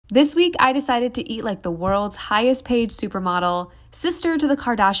This week, I decided to eat like the world's highest paid supermodel, sister to the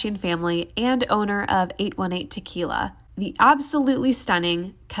Kardashian family, and owner of 818 Tequila, the absolutely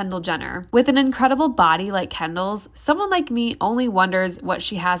stunning Kendall Jenner. With an incredible body like Kendall's, someone like me only wonders what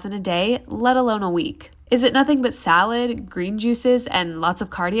she has in a day, let alone a week. Is it nothing but salad, green juices, and lots of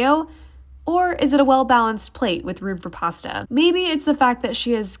cardio? Or is it a well-balanced plate with room for pasta? Maybe it's the fact that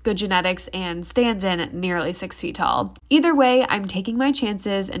she has good genetics and stands in at nearly 6 feet tall. Either way, I'm taking my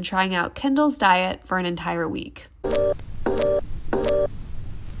chances and trying out Kendall's diet for an entire week.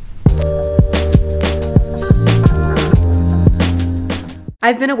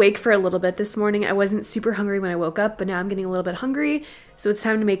 I've been awake for a little bit this morning. I wasn't super hungry when I woke up, but now I'm getting a little bit hungry, so it's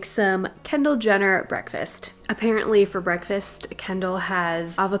time to make some Kendall Jenner breakfast. Apparently for breakfast, Kendall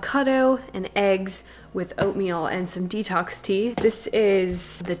has avocado and eggs with oatmeal and some detox tea. This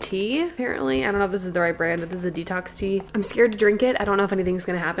is the tea, apparently. I don't know if this is the right brand, but this is a detox tea. I'm scared to drink it. I don't know if anything's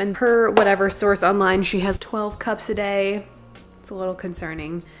gonna happen. Per whatever source online, she has 12 cups a day. It's a little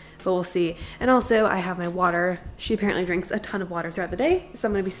concerning, but we'll see. And also I have my water. She apparently drinks a ton of water throughout the day, so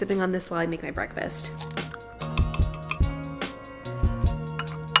I'm gonna be sipping on this while I make my breakfast.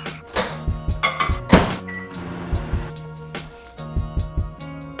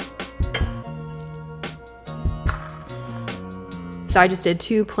 So I just did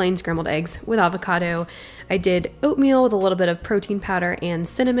 2 plain scrambled eggs with avocado. I did oatmeal with a little bit of protein powder and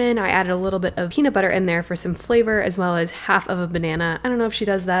cinnamon. I added a little bit of peanut butter in there for some flavor, as well as half of a banana. I don't know if she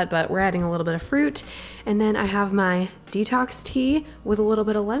does that, but we're adding a little bit of fruit. And then I have my detox tea with a little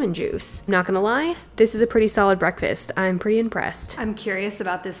bit of lemon juice. I'm not gonna lie, this is a pretty solid breakfast. I'm pretty impressed. I'm curious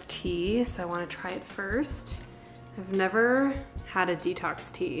about this tea, so I wanna try it first. I've never had a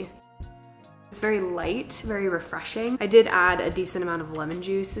detox tea. It's very light, very refreshing. I did add a decent amount of lemon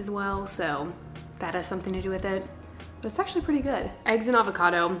juice as well, so that has something to do with it. But it's actually pretty good. Eggs and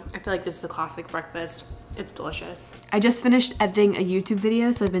avocado. I feel like this is a classic breakfast. It's delicious. I just finished editing a YouTube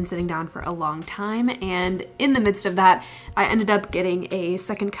video, so I've been sitting down for a long time, and in the midst of that, I ended up getting a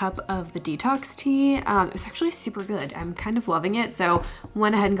second cup of the detox tea. It was actually super good. I'm kind of loving it, so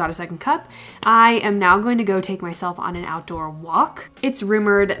went ahead and got a second cup. I am now going to go take myself on an outdoor walk. It's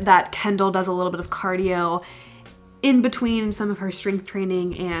rumored that Kendall does a little bit of cardio in between some of her strength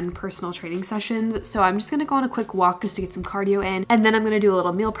training and personal training sessions. So I'm just gonna go on a quick walk just to get some cardio in, and then I'm gonna do a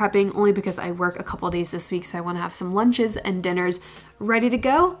little meal prepping only because I work a couple days this week, so I wanna have some lunches and dinners ready to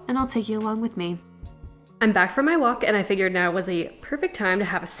go, and I'll take you along with me. I'm back from my walk, and I figured now was a perfect time to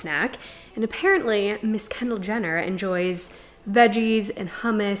have a snack, and apparently Miss Kendall Jenner enjoys veggies and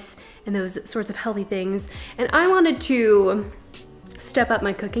hummus and those sorts of healthy things, and I wanted to step up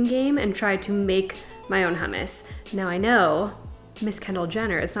my cooking game and try to make my own hummus. Now I know Miss Kendall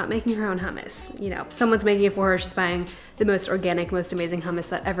Jenner is not making her own hummus. You know, someone's making it for her. She's buying the most organic, most amazing hummus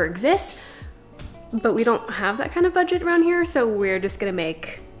that ever exists. But we don't have that kind of budget around here, so we're just gonna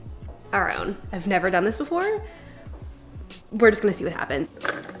make our own. I've never done this before. We're just gonna see what happens.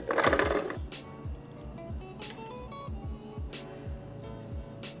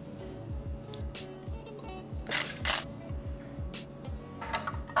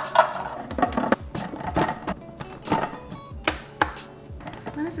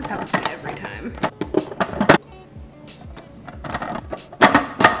 This is happens to me every time.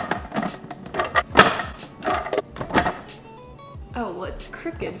 Oh, well, it's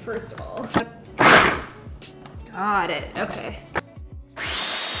crooked, first of all. Got it, okay.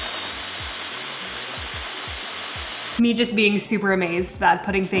 Me just being super amazed that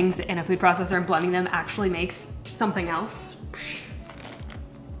putting things in a food processor and blending them actually makes something else.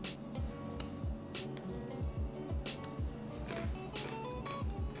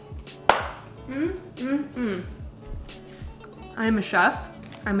 I'm a chef.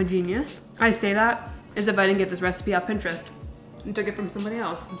 I'm a genius. I say that as if I didn't get this recipe off Pinterest and took it from somebody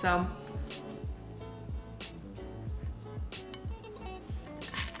else, so.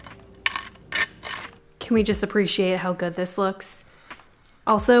 Can we just appreciate how good this looks?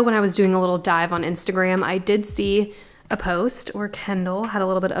 Also, when I was doing a little dive on Instagram, I did see a post where Kendall had a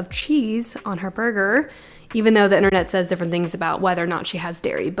little bit of cheese on her burger, even though the internet says different things about whether or not she has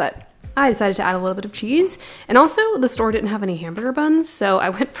dairy, but I decided to add a little bit of cheese. And also, the store didn't have any hamburger buns, so I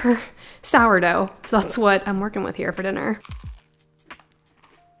went for sourdough. So that's what I'm working with here for dinner.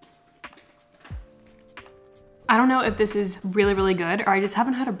 I don't know if this is really, really good, or I just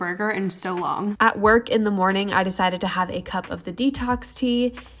haven't had a burger in so long. At work in the morning, I decided to have a cup of the detox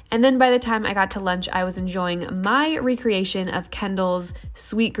tea, And then by the time I got to lunch, I was enjoying my recreation of Kendall's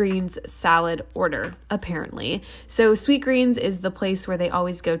sweet greens salad order, apparently. So Sweet Greens is the place where they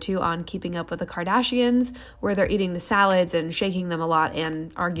always go to on Keeping Up with the Kardashians, where they're eating the salads and shaking them a lot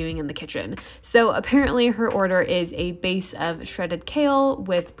and arguing in the kitchen. So apparently her order is a base of shredded kale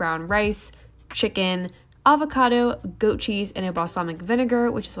with brown rice, chicken, avocado, goat cheese, and a balsamic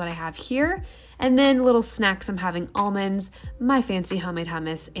vinegar, which is what I have here. And then little snacks, I'm having almonds, my fancy homemade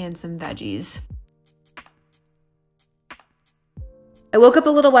hummus, and some veggies. I woke up a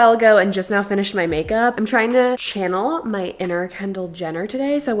little while ago and just now finished my makeup. I'm trying to channel my inner Kendall Jenner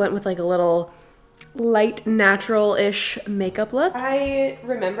today, so I went with like a little light, natural-ish makeup look. I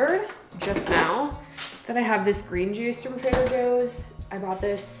remembered just now that I have this green juice from Trader Joe's. I bought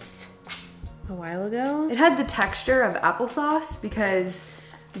this a while ago. It had the texture of applesauce because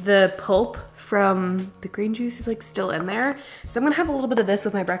the pulp from the green juice is like still in there. So I'm gonna have a little bit of this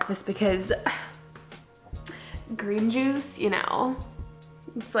with my breakfast because green juice, you know,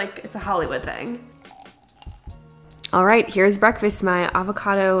 it's a Hollywood thing. All right, here's breakfast, my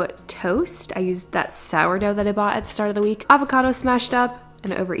avocado toast. I used that sourdough that I bought at the start of the week. Avocado smashed up,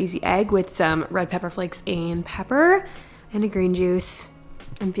 an over easy egg with some red pepper flakes and pepper, and a green juice.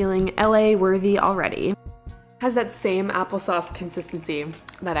 I'm feeling LA worthy already. Has that same applesauce consistency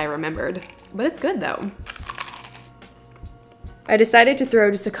that I remembered, but it's good though. I decided to throw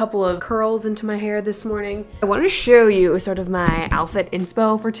just a couple of curls into my hair this morning. I wanted to show you sort of my outfit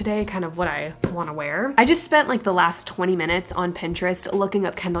inspo for today, kind of what I want to wear. I just spent like the last 20 minutes on Pinterest looking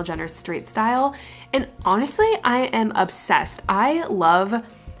up Kendall Jenner's straight style, and honestly, I am obsessed. I love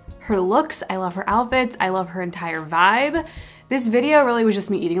her looks, I love her outfits, I love her entire vibe. This video really was just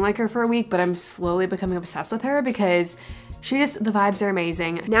me eating like her for a week, but I'm slowly becoming obsessed with her because the vibes are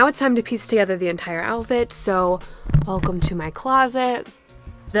amazing. Now it's time to piece together the entire outfit, so welcome to my closet.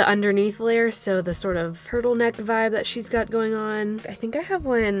 The underneath layer, so the sort of turtleneck vibe that she's got going on. I think I have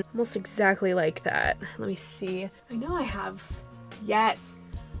one almost exactly like that. Let me see. I know I have. Yes.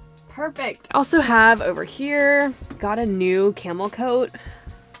 Perfect. I also have over here, got a new camel coat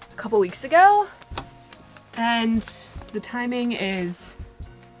a couple weeks ago, and the timing is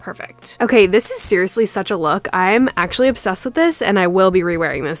perfect. Okay, this is seriously such a look. I'm actually obsessed with this and I will be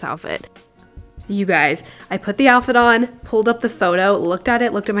re-wearing this outfit. You guys, I put the outfit on, pulled up the photo, looked at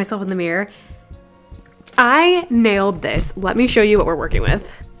it, looked at myself in the mirror. I nailed this. Let me show you what we're working with.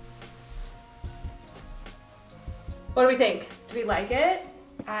 What do we think? Do we like it?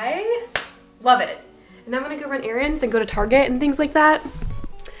 I love it. And I'm gonna go run errands and go to Target and things like that.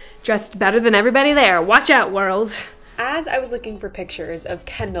 Dressed better than everybody there. Watch out, world. As I was looking for pictures of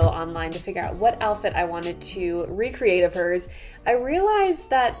Kendall online to figure out what outfit I wanted to recreate of hers, I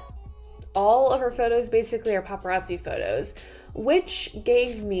realized that all of her photos basically are paparazzi photos, which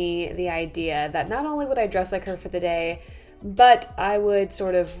gave me the idea that not only would I dress like her for the day, but I would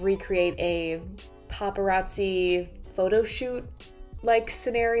sort of recreate a paparazzi photo shoot like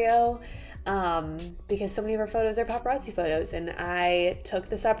scenario, because so many of her photos are paparazzi photos, and I took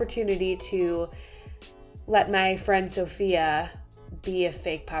this opportunity to let my friend Sophia be a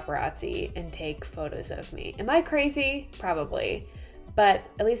fake paparazzi and take photos of me. Am I crazy? Probably. But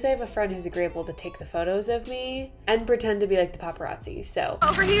at least I have a friend who's agreeable to take the photos of me and pretend to be like the paparazzi, so.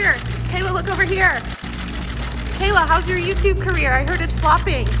 Over here. Kayla, look over here. Kayla, how's your YouTube career? I heard it's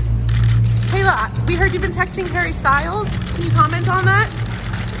flopping. Kayla, we heard you've been texting Harry Styles. Can you comment on that?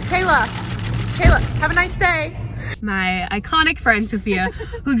 Kayla, have a nice day. My iconic friend Sophia,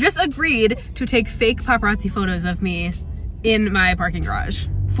 who just agreed to take fake paparazzi photos of me in my parking garage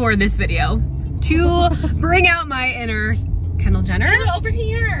for this video to bring out my inner Kendall Jenner. Kayla, over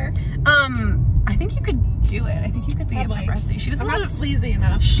here. I think you could do it. I think you could be Probably. a paparazzi. She was a little not sleazy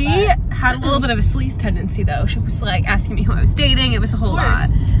enough. She had a little bit of a sleaze tendency though. She was like asking me who I was dating. It was a whole lot.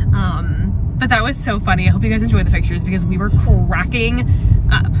 But that was so funny. I hope you guys enjoyed the pictures because we were cracking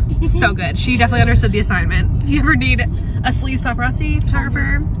up. So good. She definitely understood the assignment. If you ever need a sleaze paparazzi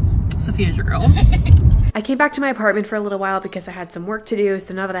photographer, Sophia's your girl. I came back to my apartment for a little while because I had some work to do.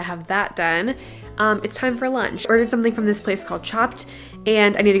 So now that I have that done, it's time for lunch. Ordered something from this place called Chopped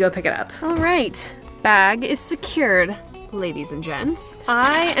and I need to go pick it up. All right, bag is secured, ladies and gents.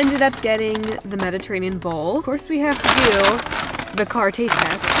 I ended up getting the Mediterranean bowl. Of course we have to do the car taste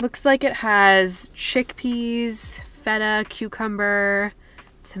test. Looks like it has chickpeas, feta, cucumber,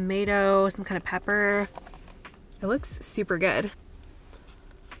 tomato, some kind of pepper. It looks super good.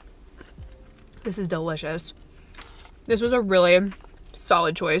 This is delicious. This was a really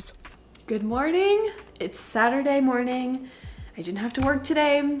solid choice. Good morning. It's Saturday morning. I didn't have to work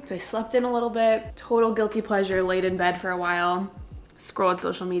today, so I slept in a little bit. Total guilty pleasure, laid in bed for a while. scrolled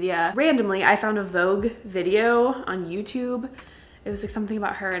social media. Randomly, I found a Vogue video on YouTube. It was like something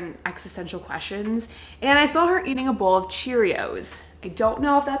about her and existential questions. And I saw her eating a bowl of Cheerios. I don't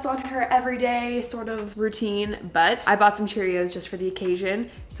know if that's on her everyday sort of routine, but I bought some Cheerios just for the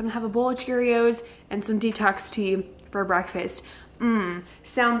occasion. So I'm gonna have a bowl of Cheerios and some detox tea for breakfast.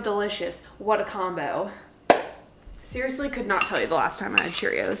 Sounds delicious. What a combo. Seriously, could not tell you the last time I had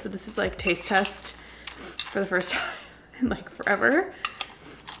Cheerios. So this is like taste test for the first time in like forever.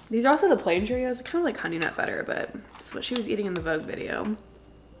 These are also the plain Cheerios, kind of like honey nut butter, but it's what she was eating in the Vogue video.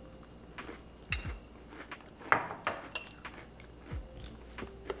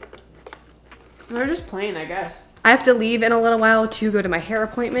 They're just plain, I guess. I have to leave in a little while to go to my hair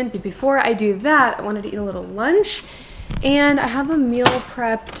appointment, but before I do that, I wanted to eat a little lunch, and I have a meal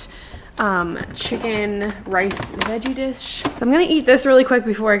prepped chicken rice veggie dish. So I'm gonna eat this really quick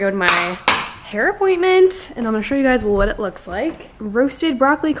before I go to my hair appointment, and I'm gonna show you guys what it looks like. Roasted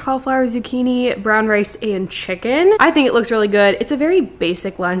broccoli, cauliflower, zucchini, brown rice, and chicken. I think it looks really good. It's a very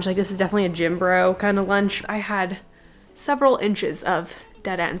basic lunch. Like, this is definitely a gym bro kind of lunch. I had several inches of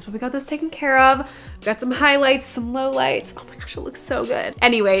dead ends, but we got those taken care of. We got some highlights, some lowlights. Oh my gosh, it looks so good.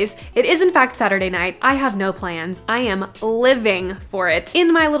 Anyways, it is in fact Saturday night. I have no plans. I am living for it.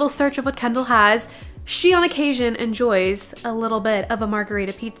 In my little search of what Kendall has, she on occasion enjoys a little bit of a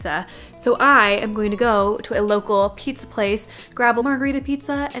margarita pizza. So I am going to go to a local pizza place, grab a margarita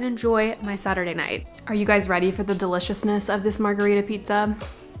pizza, and enjoy my Saturday night. Are you guys ready for the deliciousness of this margarita pizza?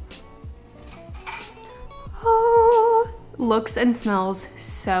 Oh, looks and smells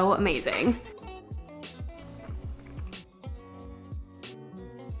so amazing.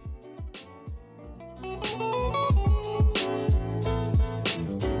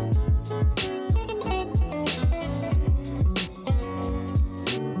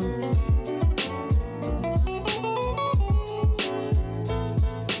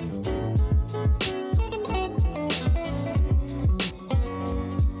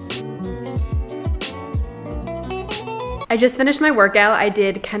 I just finished my workout. I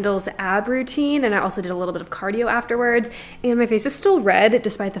did Kendall's ab routine, and I also did a little bit of cardio afterwards, and my face is still red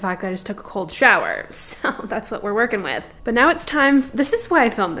despite the fact that I just took a cold shower. So that's what we're working with. But now it's time. This is why I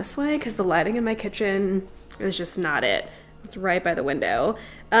film this way, because the lighting in my kitchen is just not it. It's right by the window.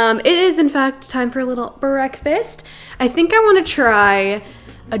 It is in fact time for a little breakfast. I think I want to try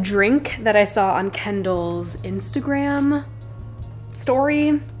a drink that I saw on Kendall's Instagram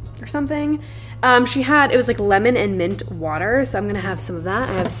story or something. It was like lemon and mint water, so I'm gonna have some of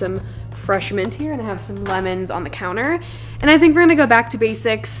that. I have some fresh mint here, and I have some lemons on the counter. And I think we're gonna go back to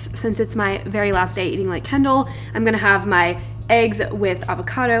basics since it's my very last day eating like Kendall. I'm gonna have my eggs with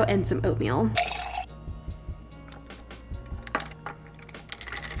avocado and some oatmeal.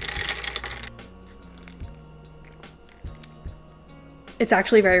 It's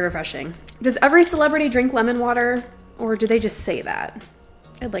actually very refreshing. Does every celebrity drink lemon water, or do they just say that?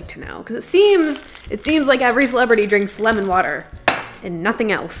 I'd like to know, because it seems like every celebrity drinks lemon water and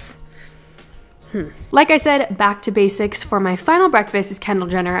nothing else. Like I said, back to basics. For my final breakfast is Kendall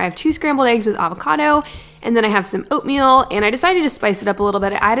Jenner. I have 2 scrambled eggs with avocado, and then I have some oatmeal, and I decided to spice it up a little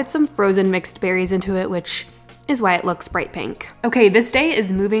bit. I added some frozen mixed berries into it, which is why it looks bright pink. Okay, this day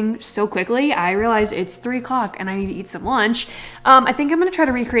is moving so quickly. I realize it's 3 o'clock and I need to eat some lunch. I think I'm gonna try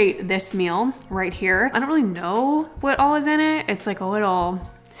to recreate this meal right here. I don't really know what all is in it. It's like a little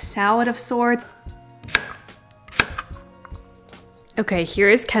salad of sorts. Okay, here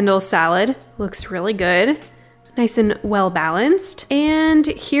is Kendall's salad. Looks really good. Nice and well balanced. And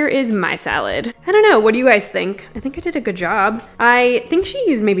here is my salad. I don't know, what do you guys think? I think I did a good job. I think she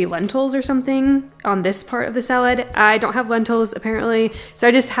used maybe lentils or something on this part of the salad. I don't have lentils apparently, so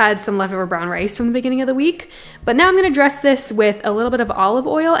I just had some leftover brown rice from the beginning of the week. But now I'm gonna dress this with a little bit of olive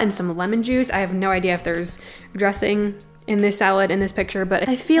oil and some lemon juice. I have no idea if there's dressing in this salad in this picture, but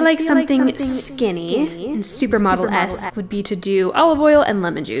I feel like something skinny and supermodel-esque would be to do olive oil and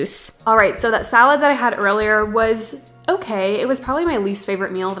lemon juice. All right, so that salad that I had earlier was okay. It was probably my least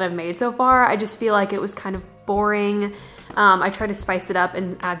favorite meal that I've made so far. I just feel like it was kind of boring. I tried to spice it up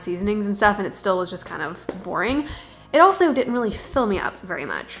and add seasonings and stuff, and it still was just kind of boring. It also didn't really fill me up very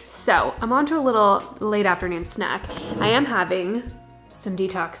much. So I'm on to a little late afternoon snack. I am having some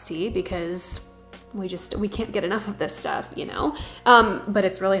detox tea because we can't get enough of this stuff, you know? But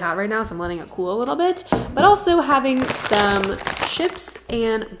it's really hot right now, so I'm letting it cool a little bit. But also having some chips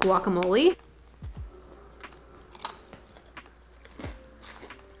and guacamole.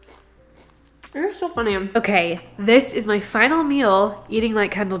 You're so funny. Okay, this is my final meal eating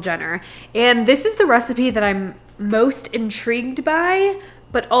like Kendall Jenner. And this is the recipe that I'm most intrigued by,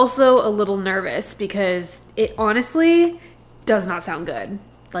 but also a little nervous because it honestly does not sound good,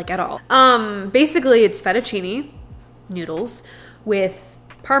 like at all. Basically it's fettuccine noodles with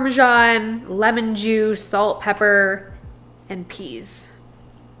Parmesan, lemon juice, salt, pepper, and peas.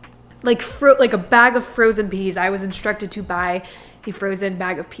 Like a bag of frozen peas. I was instructed to buy a frozen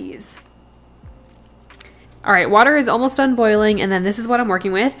bag of peas. All right, water is almost done boiling, and then this is what I'm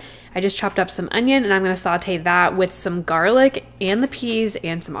working with. I just chopped up some onion, and I'm gonna saute that with some garlic and the peas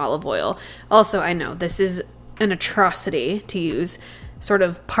and some olive oil. Also, I know this is an atrocity to use sort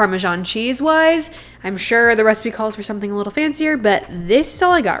of Parmesan cheese wise. I'm sure the recipe calls for something a little fancier, but this is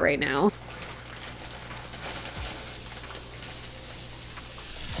all I got right now.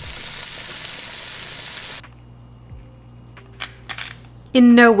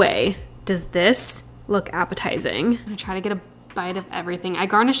 In no way does this look appetizing. I'm gonna try to get a bite of everything. I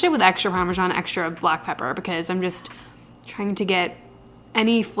garnished it with extra Parmesan, extra black pepper because I'm just trying to get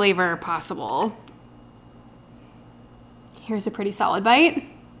any flavor possible. Here's a pretty solid bite.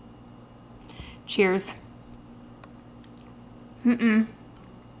 Cheers. No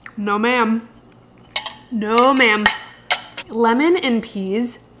ma'am. No ma'am. Lemon and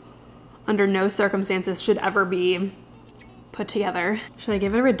peas under no circumstances should ever be put together. Should I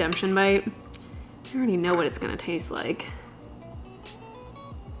give it a redemption bite? I already know what it's gonna taste like.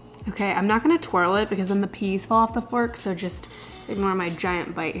 Okay, I'm not gonna twirl it because then the peas fall off the fork, so just ignore my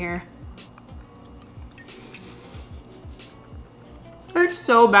giant bite here. It's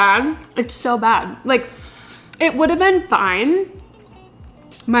so bad. It's so bad. Like, it would have been fine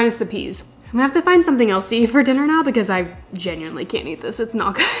minus the peas. I'm gonna have to find something else to eat for dinner now because I genuinely can't eat this. It's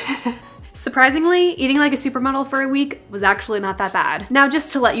not good. Surprisingly, eating like a supermodel for a week was actually not that bad. Now,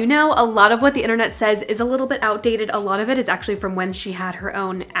 just to let you know, a lot of what the internet says is a little bit outdated. A lot of it is actually from when she had her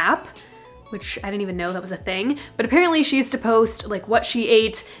own app, which I didn't even know that was a thing. But apparently she used to post like what she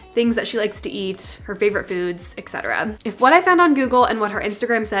ate, things that she likes to eat, her favorite foods, etc. If what I found on Google and what her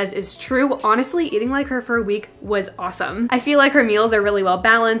Instagram says is true, honestly, eating like her for a week was awesome. I feel like her meals are really well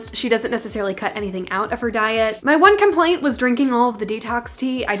balanced. She doesn't necessarily cut anything out of her diet. My one complaint was drinking all of the detox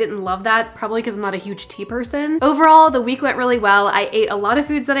tea. I didn't love that, probably because I'm not a huge tea person. Overall, the week went really well. I ate a lot of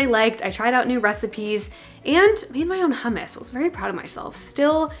foods that I liked. I tried out new recipes and made my own hummus. I was very proud of myself.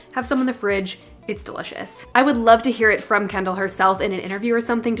 Still have some in the fridge. It's delicious. I would love to hear it from Kendall herself in an interview or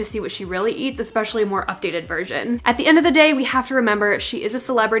something to see what she really eats, especially a more updated version. At the end of the day, we have to remember she is a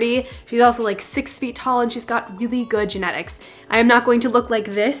celebrity. She's also like 6 feet tall and she's got really good genetics. I am not going to look like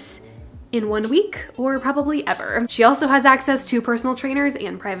this in 1 week or probably ever. She also has access to personal trainers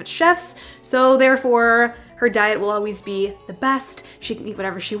and private chefs, so therefore her diet will always be the best. She can eat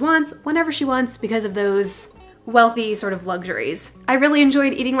whatever she wants, whenever she wants because of those wealthy sort of luxuries. I really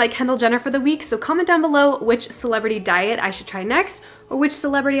enjoyed eating like Kendall Jenner for the week, so comment down below which celebrity diet I should try next or which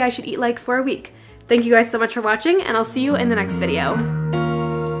celebrity I should eat like for a week. Thank you guys so much for watching, and I'll see you in the next video.